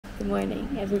Good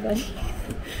morning, everybody.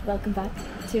 Welcome back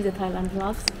to the Thailand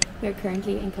vlogs. We are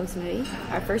currently in Koh Samui,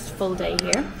 our first full day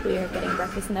here. We are getting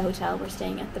breakfast in the hotel. We're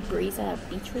staying at the Breeza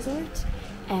Beach Resort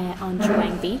on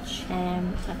Chuang Beach.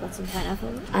 I've got some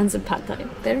pineapple and some pad thai.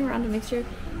 They're a random mixture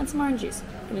and some orange juice.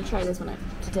 I'm gonna try this one out.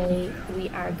 Today we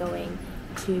are going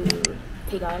to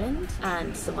Pig Island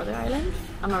and some other island.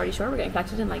 I'm not really sure. We're getting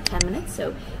collected in like 10 minutes,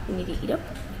 so we need to eat up.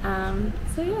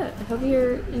 So yeah, I hope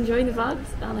you're enjoying the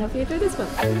vlogs and I hope you enjoy this one.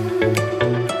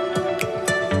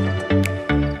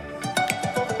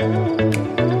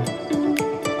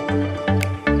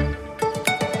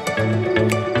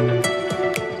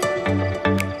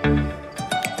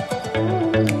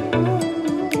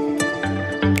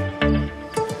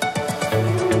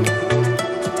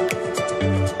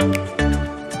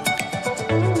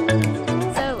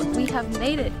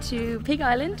 To Pig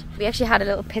Island. We actually had a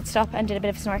little pit stop and did a bit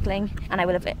of snorkeling, and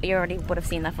you already would have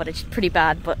seen that footage. Pretty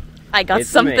bad, but I got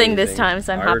something amazing this time,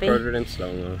 so I'm happy. I recorded in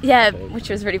slow-mo. Yeah, which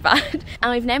was really bad.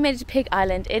 And we've now made it to Pig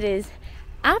Island. It is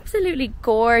absolutely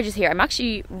gorgeous here. I'm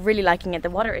actually really liking it. The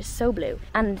water is so blue,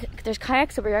 and there's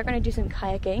kayaks, so we are going to do some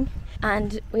kayaking.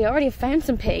 And we already have found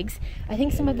some pigs. I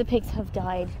think some of the pigs have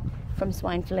died from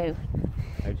swine flu.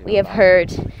 We have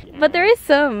heard, but there is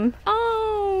some.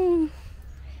 Oh.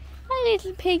 Hi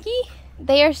little piggy.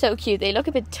 They are so cute. They look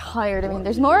a bit tired. I mean,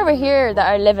 there's more over here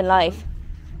that are living life.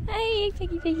 Hi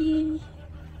piggy piggy.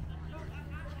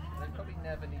 They probably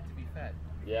never need to be fed.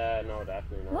 Yeah, no,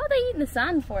 definitely not. What are they eating the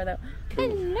sand for though?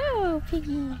 Hello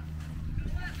piggy.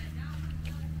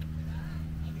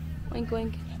 Wink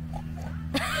wink.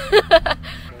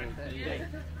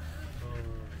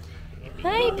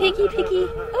 Hi piggy piggy.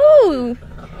 Oh,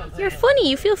 you're funny.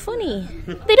 You feel funny.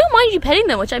 They don't mind you petting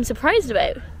them, which I'm surprised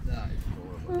about.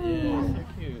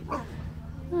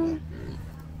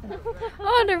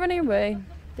 Oh, they're running away.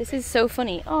 This is so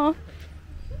funny. Oh,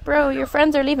 bro, your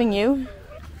friends are leaving you.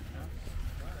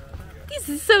 This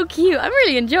is so cute. I'm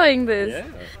really enjoying this. Yeah.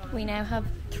 We now have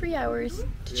 3 hours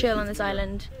to chill on this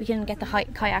island. We can get the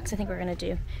kayaks, I think we're going to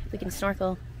do. We can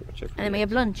snorkel. And then we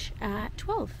have lunch at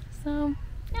 12. So,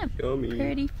 yeah, yummy.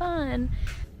 Pretty fun.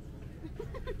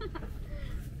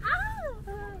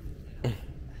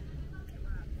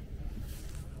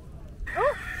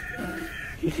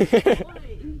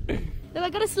 Look, I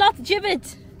got a slot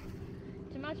gibbet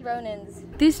to match Ronan's.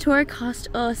 This tour cost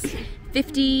us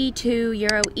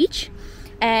 €52 each,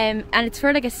 and it's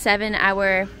for like a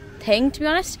 7-hour thing, to be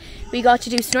honest. We got to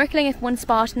do snorkeling at one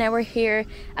spot. Now we're here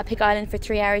at Pig Island for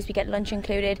 3 hours. We get lunch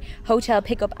included, hotel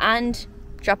pickup and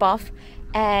drop off,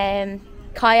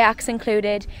 kayaks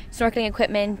included, snorkeling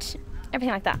equipment,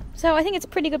 everything like that. So I think it's a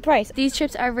pretty good price. These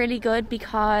trips are really good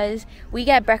because we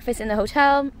get breakfast in the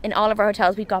hotel. In all of our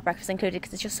hotels we've got breakfast included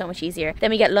because it's just so much easier. Then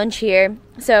we get lunch here,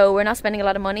 so we're not spending a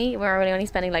lot of money. We're really only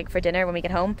spending like for dinner when we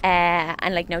get home,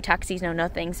 and like no taxis, no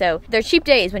nothing. So they're cheap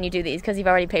days when you do these because you've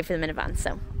already paid for them in advance,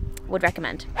 so would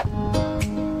recommend.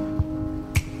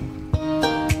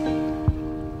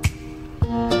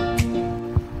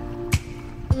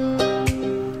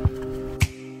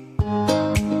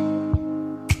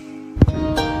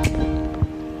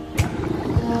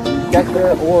 Get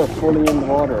the oar fully in the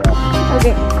water.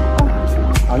 Okay.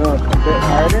 I know it's a bit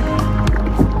harder.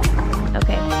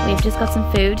 Okay, we've just got some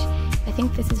food. I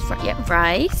think this is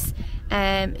rice,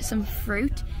 some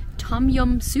fruit, tom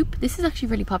yum soup. This is actually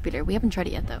really popular. We haven't tried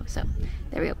it yet though, so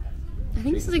there we go. I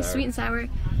think this is like sweet and sour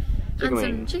and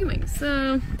some chicken wings.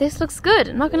 So this looks good.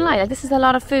 I'm not gonna lie, like this is a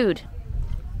lot of food.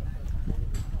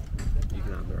 You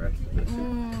can have the rest of this soup.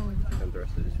 Have the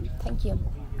rest of the soup. Thank you.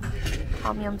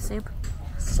 Tom yum soup.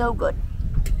 So good.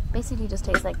 Basically just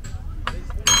tastes like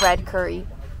red curry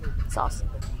sauce.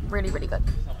 Really, really good.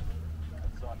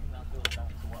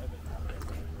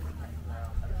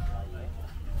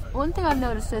 One thing I've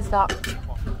noticed is that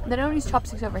they don't use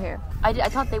chopsticks over here. I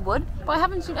thought they would, but I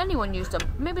haven't seen anyone use them.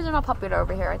 Maybe they're not popular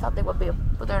over here. I thought they would be,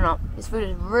 but they're not. This food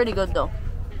is really good though.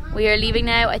 We are leaving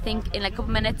now. I think in like a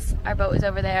couple minutes. Our boat is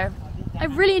over there. I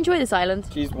really enjoy this island.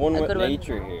 She's one with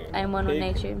nature here. I am one with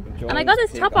nature. And I got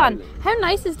this top on. How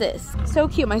nice is this? So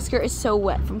cute. My skirt is so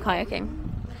wet from kayaking.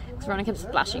 Because Rona kept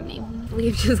splashing me.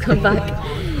 We've just come back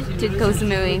to Koh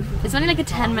Samui. It's only like a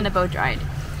 10-minute boat ride.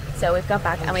 So we've got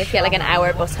back and we have to get like an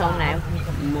hour bus home now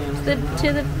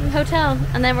to the hotel.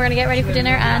 And then we're going to get ready for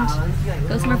dinner and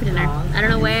go somewhere for dinner. I don't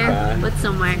know where, but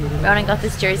somewhere. Rona got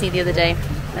this jersey the other day.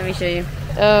 Let me show you.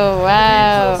 Oh,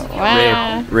 wow.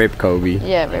 Wow. Rape Kobe.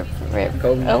 Yeah, rape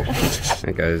Kobe. Oh.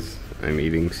 Hey guys, I'm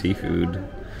eating seafood.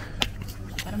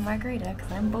 Got a margarita because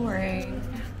I'm boring.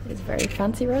 It's a very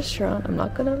fancy restaurant, I'm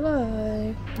not gonna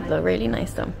lie. They look really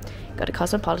nice though. Got a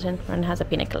Cosmopolitan and has a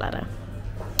pina colada.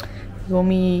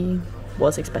 yummy.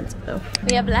 Was expensive though.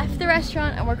 We have left the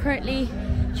restaurant and we're currently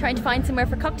trying to find somewhere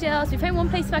for cocktails. We found one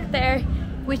place back there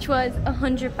which was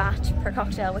 100 baht per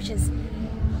cocktail, which is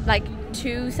like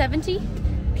 270,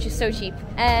 which is so cheap.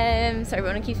 Sorry,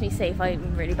 Ronan keeps me safe.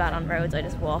 I'm really bad on roads. I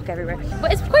just walk everywhere.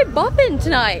 But it's quite bopping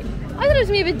tonight. I thought it was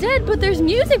gonna be a bit dead, but there's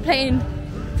music playing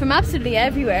from absolutely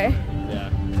everywhere. Yeah.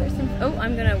 Oh,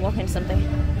 I'm gonna walk into something.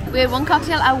 We had one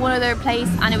cocktail at one other place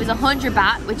and it was 100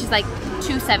 baht, which is like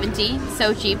 270,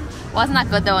 so cheap. Wasn't that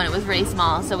good though, and it was really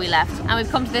small, so we left. And we've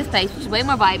come to this place, which is way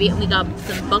more vibey, and we got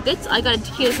some buckets. I got a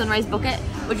tequila sunrise bucket,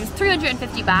 which was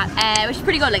 350 baht, which is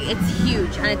pretty good. Like, it's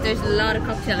huge, and there's a lot of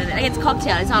cocktail in it. Like, it's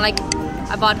cocktail, it's not like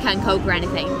a vodka and coke or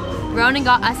anything. Ronan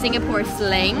got a Singapore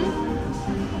sling.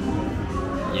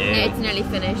 Yeah. It's nearly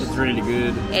finished. It's really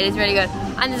good. It is really good.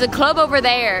 And there's a club over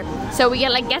there, so we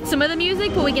can like get some of the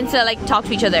music, but we can still like talk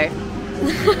to each other.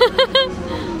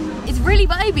 It's really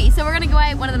vibey, so we're gonna go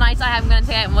out one of the nights. I'm gonna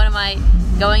take out one of my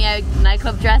going out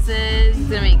nightclub dresses. It's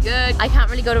gonna be good. I can't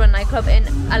really go to a nightclub in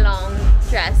a long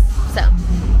dress, so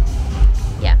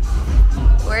yeah.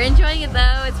 We're enjoying it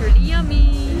though, it's really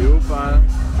yummy.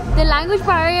 The language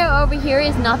barrier over here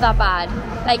is not that bad.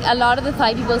 Like, a lot of the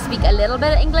Thai people speak a little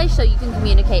bit of English, so you can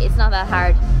communicate. It's not that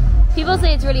hard. People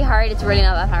say it's really hard, it's really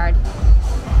not that hard.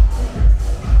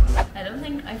 I don't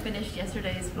think I finished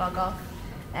yesterday's vlog off.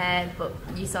 But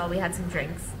you saw we had some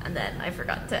drinks and then I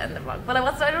forgot to end the vlog. But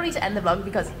I don't need to end the vlog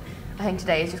because I think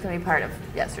today is just going to be part of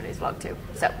yesterday's vlog too.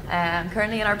 So,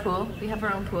 currently in our pool. We have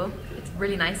our own pool. It's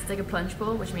really nice. It's like a plunge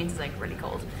pool, which means it's like really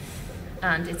cold.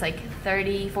 And it's like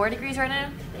 34 degrees right now.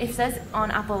 It says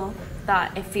on Apple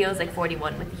that it feels like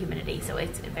 41 with the humidity, so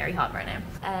it's very hot right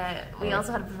now. We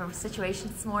also had a bit of a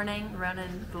situation this morning.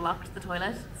 Ronan blocked the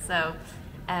toilet, so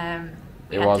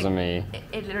it wasn't me.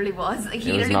 It literally was. Like,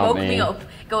 he literally woke me up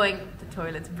going, the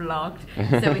toilet's blocked.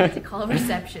 So we had to call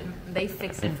reception. They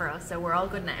fixed it for us, so we're all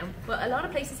good now. But a lot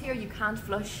of places here you can't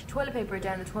flush toilet paper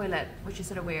down the toilet, which is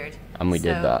sort of weird. And we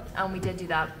did that. And we did do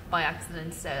that by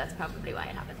accident, so that's probably why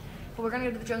it happened. But we're going to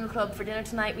go to the Jungle Club for dinner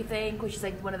tonight, we think, which is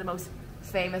like one of the most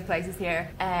famous places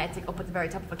here. It's like up at the very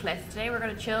top of a cliff. Today we're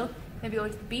going to chill, maybe go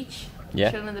to the beach.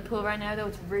 Yeah. Chilling in the pool right now though.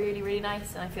 It's really, really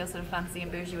nice, and I feel sort of fancy and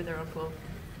bougie with our own pool.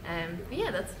 But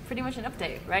yeah, that's pretty much an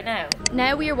update right now.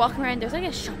 Now we are walking around. There's like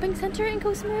a shopping center in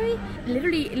Koh Samui.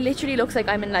 Literally looks like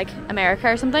I'm in like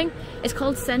America or something. It's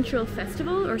called Central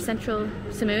Festival or Central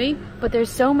Samui, but there's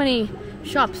so many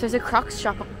shops. There's a Crocs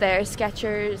shop up there,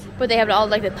 Skechers, but they have all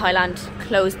like the Thailand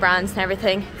clothes brands and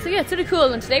everything. So yeah, it's sort of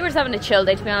cool. And today we're just having a chill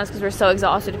day, to be honest, because we're so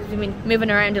exhausted. We've been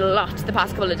moving around a lot the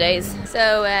past couple of days.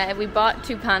 So we bought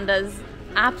 2 pandas.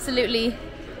 Absolutely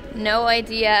no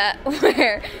idea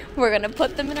where we're gonna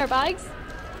put them in our bags.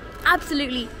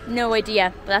 Absolutely no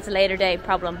idea, but that's a later day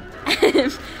problem. I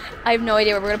have no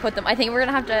idea where we're gonna put them. I think we're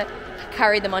gonna have to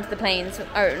carry them onto the planes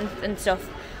and stuff.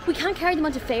 We can't carry them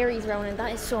onto ferries, Ronan.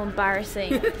 That is so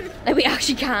embarrassing. Like, we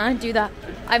actually can't do that.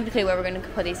 I have no clue where we're gonna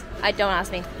put these. Don't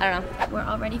ask me. I don't know. We're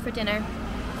all ready for dinner.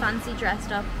 Fancy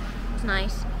dressed up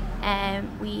tonight.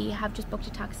 We have just booked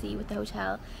a taxi with the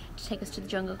hotel to take us to the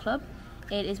Jungle Club.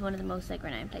 It is one of the most like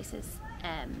renowned places,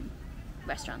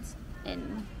 restaurants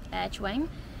in Chaweng.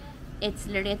 It's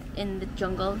literally in the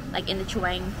jungle, like in the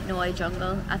Chaweng Noi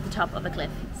jungle at the top of a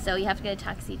cliff. So you have to get a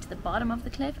taxi to the bottom of the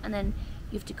cliff, and then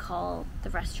you have to call the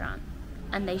restaurant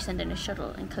and they send in a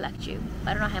shuttle and collect you.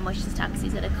 I don't know how much this taxi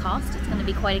is going to cost. It's going to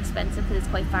be quite expensive because it's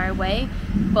quite far away,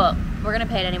 but we're going to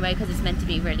pay it anyway because it's meant to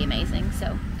be really amazing.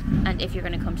 So, and if you're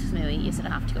going to come to Samui, you sort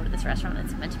of have to go to this restaurant.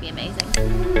 It's meant to be amazing.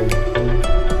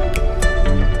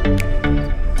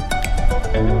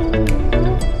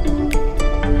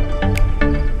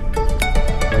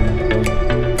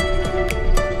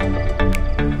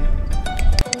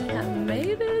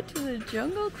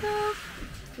 Jungle Club.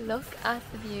 Look at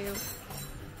the view.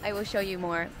 I will show you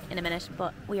more in a minute,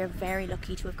 but we are very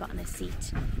lucky to have gotten a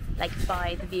seat like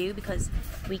by the view, because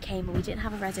we came and we didn't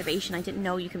have a reservation. I didn't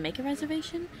know you can make a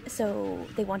reservation, so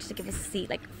they wanted to give us a seat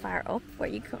like far up where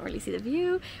you couldn't really see the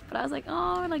view, but I was like,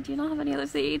 oh, like, do you not have any other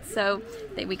seats? So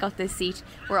we got this seat.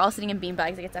 We're all sitting in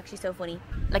beanbags. Like, it's actually so funny.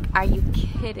 Like, are you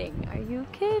kidding? Are you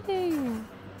kidding?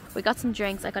 We got some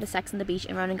drinks. I got a Sex on the Beach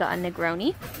and Ronan got a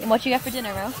Negroni. And what you get for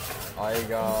dinner, Ro? I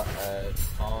got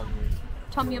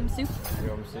Tom Yum soup. And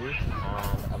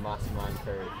a massaman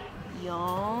curry.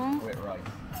 Yum. With rice.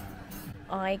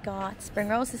 I got spring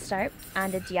rolls to start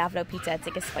and a Diavolo pizza. It's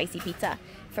like a spicy pizza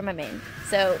for my main.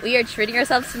 So we are treating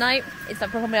ourselves tonight. It's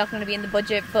probably not going to be in the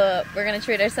budget, but we're going to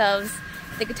treat ourselves.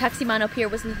 The taxi man up here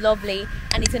was lovely,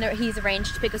 and he's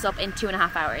arranged to pick us up in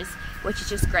 2.5 hours, which is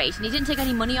just great. And he didn't take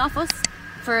any money off us,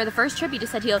 for the first trip, he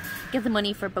just said he'll give the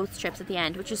money for both trips at the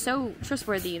end, which is so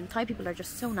trustworthy, and Thai people are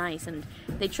just so nice and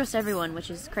they trust everyone, which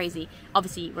is crazy.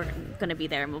 Obviously we're gonna be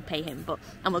there and we'll pay him,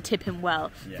 and we'll tip him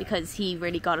well, because he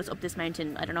really got us up this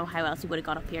mountain. I don't know how else he would have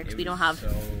got up here, because we don't have so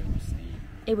steep.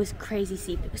 It was crazy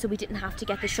steep, so we didn't have to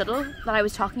get the shuttle that I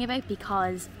was talking about,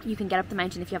 because you can get up the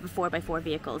mountain if you have a 4x4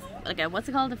 vehicle, like a, what's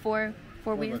it called, a 4x4.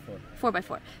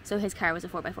 So his car was a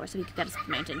 4x4, so he could get us up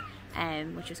the mountain,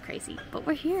 which was crazy. But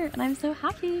we're here and I'm so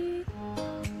happy.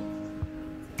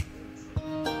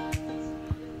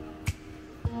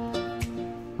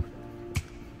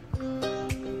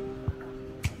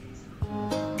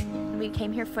 We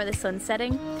came here for the sun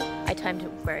setting. I timed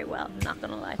it very well, not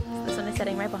gonna lie. So the sun is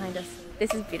setting right behind us.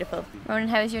 This is beautiful. Ronan,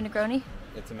 how is your Negroni?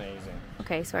 It's amazing.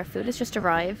 Okay, so our food has just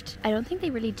arrived. I don't think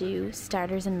they really do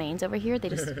starters and mains over here. They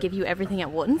just give you everything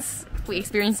at once. We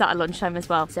experienced that at lunchtime as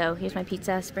well. So here's my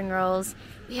pizza, spring rolls.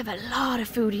 We have a lot of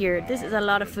food here. This is a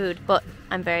lot of food, but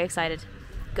I'm very excited.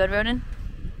 Good, Ronan?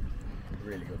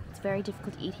 Really good. It's very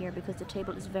difficult to eat here because the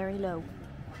table is very low.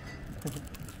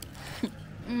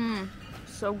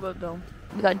 So good though.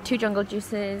 We got 2 jungle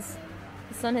juices.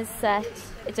 The sun has set.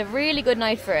 It's a really good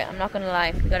night for it, I'm not gonna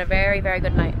lie. We got a very, very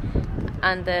good night.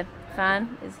 And the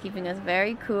fan is keeping us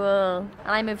very cool.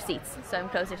 And I moved seats, so I'm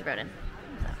closer to Ronan.